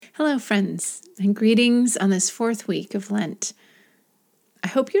Hello, friends, and greetings on this fourth week of Lent. I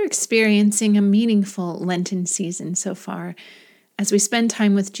hope you're experiencing a meaningful Lenten season so far as we spend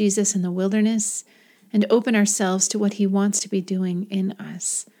time with Jesus in the wilderness and open ourselves to what he wants to be doing in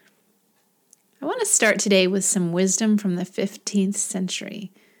us. I want to start today with some wisdom from the 15th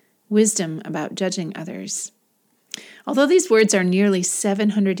century, wisdom about judging others. Although these words are nearly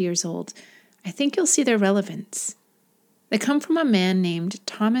 700 years old, I think you'll see their relevance. They come from a man named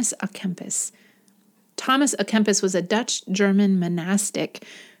Thomas à Kempis. Thomas à Kempis was a Dutch-German monastic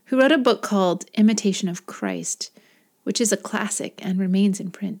who wrote a book called Imitation of Christ, which is a classic and remains in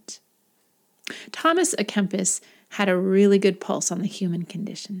print. Thomas à Kempis had a really good pulse on the human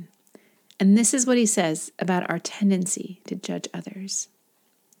condition. And this is what he says about our tendency to judge others.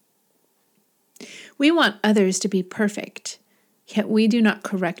 We want others to be perfect, yet we do not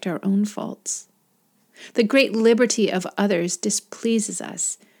correct our own faults. The great liberty of others displeases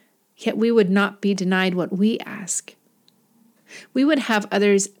us, yet we would not be denied what we ask. We would have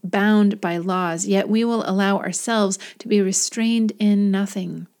others bound by laws, yet we will allow ourselves to be restrained in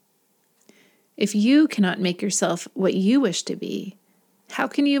nothing. If you cannot make yourself what you wish to be, how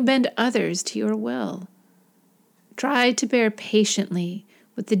can you bend others to your will? Try to bear patiently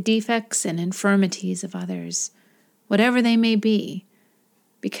with the defects and infirmities of others, whatever they may be,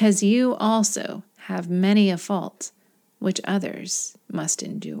 because you also have many a fault which others must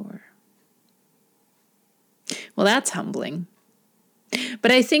endure. Well, that's humbling.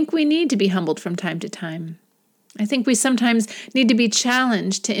 But I think we need to be humbled from time to time. I think we sometimes need to be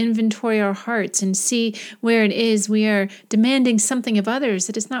challenged to inventory our hearts and see where it is we are demanding something of others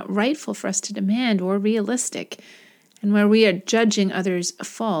that is not rightful for us to demand or realistic, and where we are judging others'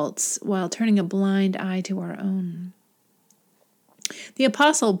 faults while turning a blind eye to our own. The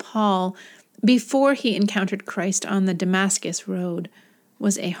Apostle Paul, before he encountered Christ on the Damascus road,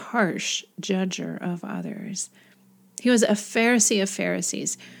 was a harsh judger of others. He was a Pharisee of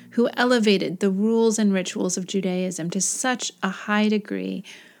Pharisees who elevated the rules and rituals of Judaism to such a high degree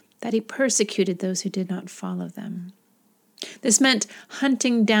that he persecuted those who did not follow them. This meant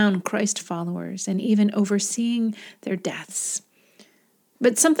hunting down Christ followers and even overseeing their deaths.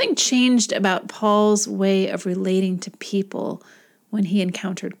 But something changed about Paul's way of relating to people when he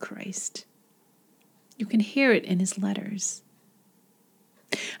encountered Christ. You can hear it in his letters.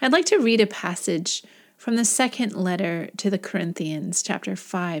 I'd like to read a passage from the second letter to the Corinthians, chapter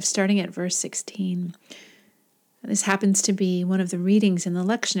 5, starting at verse 16. This happens to be one of the readings in the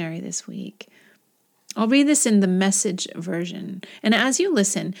lectionary this week. I'll read this in the Message version, and as you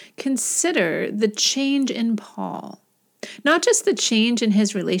listen, consider the change in Paul. Not just the change in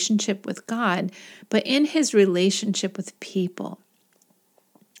his relationship with God, but in his relationship with people.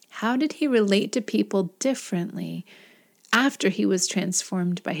 How did he relate to people differently after he was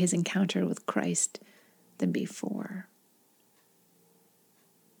transformed by his encounter with Christ than before?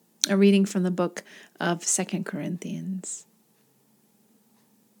 A reading from the book of 2 Corinthians.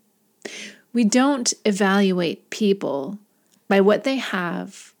 We don't evaluate people by what they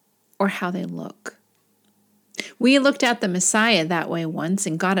have or how they look. We looked at the Messiah that way once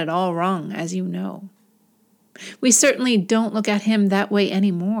and got it all wrong, as you know. We certainly don't look at him that way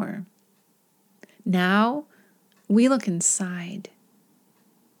anymore. Now, we look inside.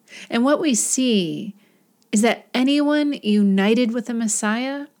 And what we see is that anyone united with the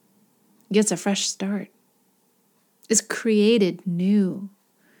Messiah gets a fresh start, is created new.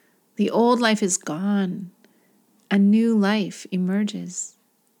 The old life is gone. A new life emerges.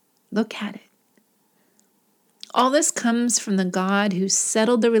 Look at it. All this comes from the God who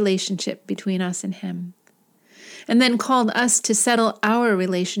settled the relationship between us and him, and then called us to settle our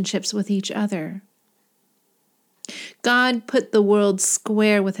relationships with each other. God put the world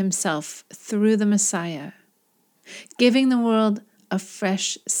square with himself through the Messiah, giving the world a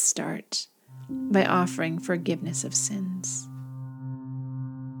fresh start by offering forgiveness of sins.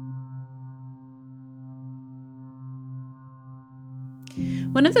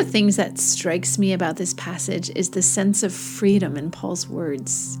 One of the things that strikes me about this passage is the sense of freedom in Paul's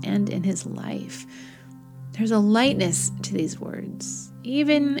words and in his life. There's a lightness to these words,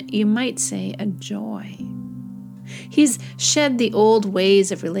 even, you might say, a joy. He's shed the old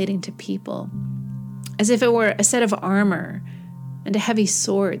ways of relating to people, as if it were a set of armor and a heavy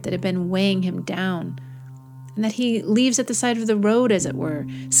sword that had been weighing him down, and that he leaves at the side of the road, as it were,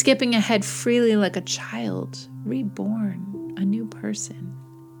 skipping ahead freely like a child, reborn, a new person.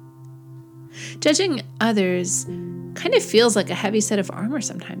 Judging others kind of feels like a heavy set of armor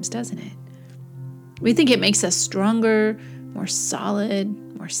sometimes, doesn't it? We think it makes us stronger, more solid,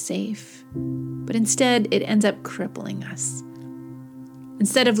 more safe, but instead it ends up crippling us.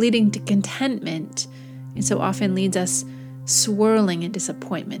 Instead of leading to contentment, it so often leads us swirling in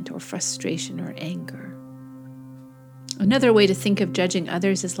disappointment or frustration or anger. Another way to think of judging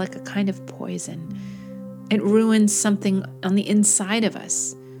others is like a kind of poison. It ruins something on the inside of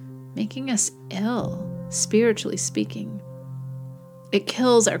us, making us ill, spiritually speaking. It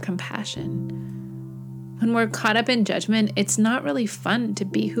kills our compassion. When we're caught up in judgment, it's not really fun to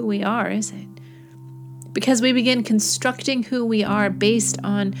be who we are, is it? Because we begin constructing who we are based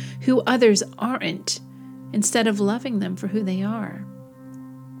on who others aren't, instead of loving them for who they are.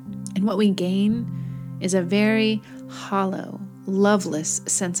 And what we gain is a very hollow, loveless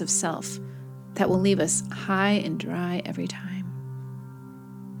sense of self that will leave us high and dry every time.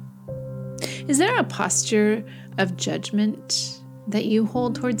 Is there a posture of judgment that you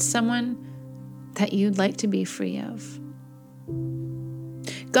hold towards someone that you'd like to be free of?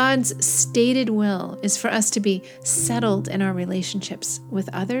 God's stated will is for us to be settled in our relationships with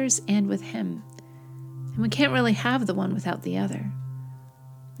others and with Him. And we can't really have the one without the other.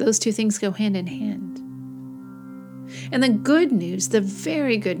 Those two things go hand in hand. And the good news, the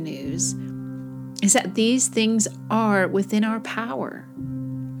very good news, is that these things are within our power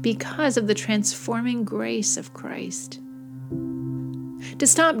because of the transforming grace of Christ. To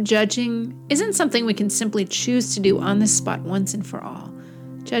stop judging isn't something we can simply choose to do on the spot once and for all.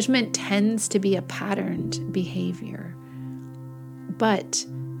 Judgment tends to be a patterned behavior. But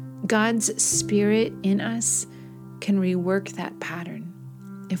God's Spirit in us can rework that pattern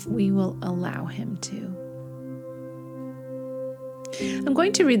if we will allow Him to. I'm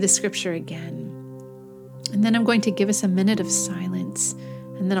going to read the scripture again, and then I'm going to give us a minute of silence,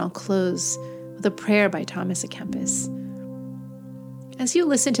 and then I'll close with a prayer by Thomas à Kempis. As you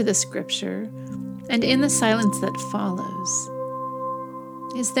listen to the scripture, and in the silence that follows,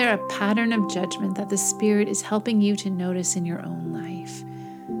 is there a pattern of judgment that the Spirit is helping you to notice in your own life?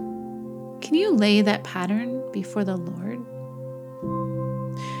 Can you lay that pattern before the Lord?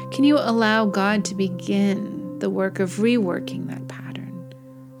 Can you allow God to begin the work of reworking that pattern,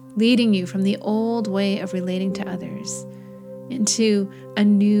 leading you from the old way of relating to others into a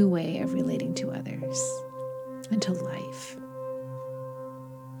new way of relating to others, into life?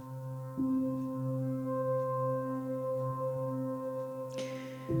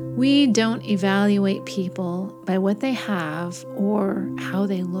 We don't evaluate people by what they have or how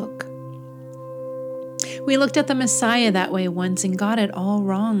they look. We looked at the Messiah that way once and got it all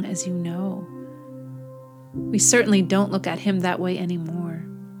wrong, as you know. We certainly don't look at Him that way anymore.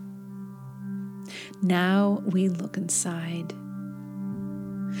 Now we look inside.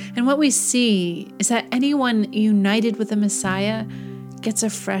 And what we see is that anyone united with the Messiah gets a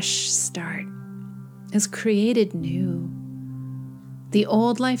fresh start, is created new. The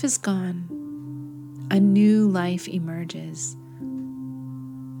old life is gone. A new life emerges.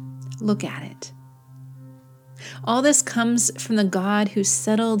 Look at it. All this comes from the God who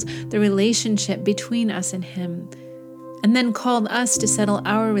settled the relationship between us and Him, and then called us to settle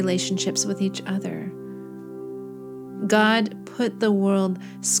our relationships with each other. God put the world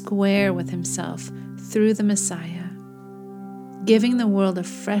square with Himself through the Messiah, giving the world a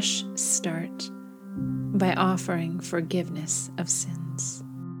fresh start by offering forgiveness of sins.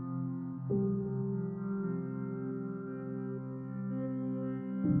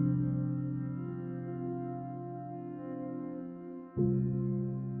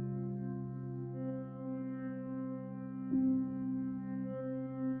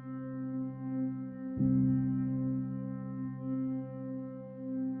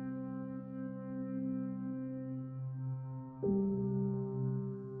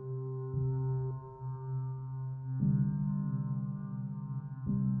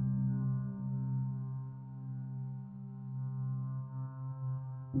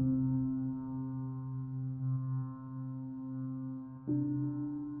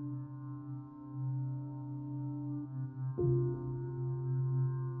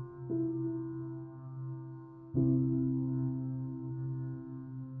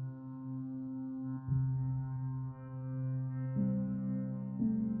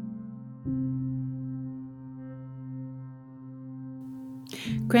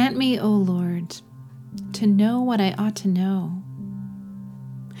 Grant me, O Lord, to know what I ought to know,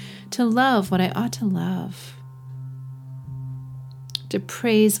 to love what I ought to love, to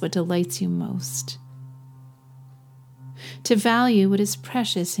praise what delights you most, to value what is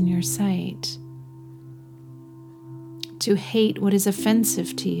precious in your sight, to hate what is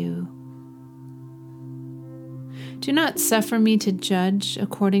offensive to you. Do not suffer me to judge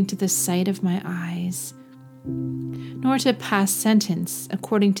according to the sight of my eyes, nor to pass sentence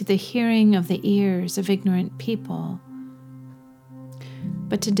according to the hearing of the ears of ignorant people.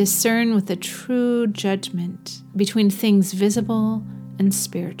 but to discern with a true judgment between things visible and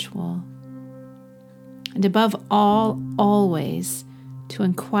spiritual. And above all, always to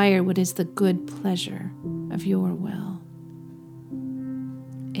inquire what is the good pleasure of your will.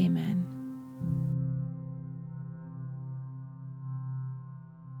 Amen.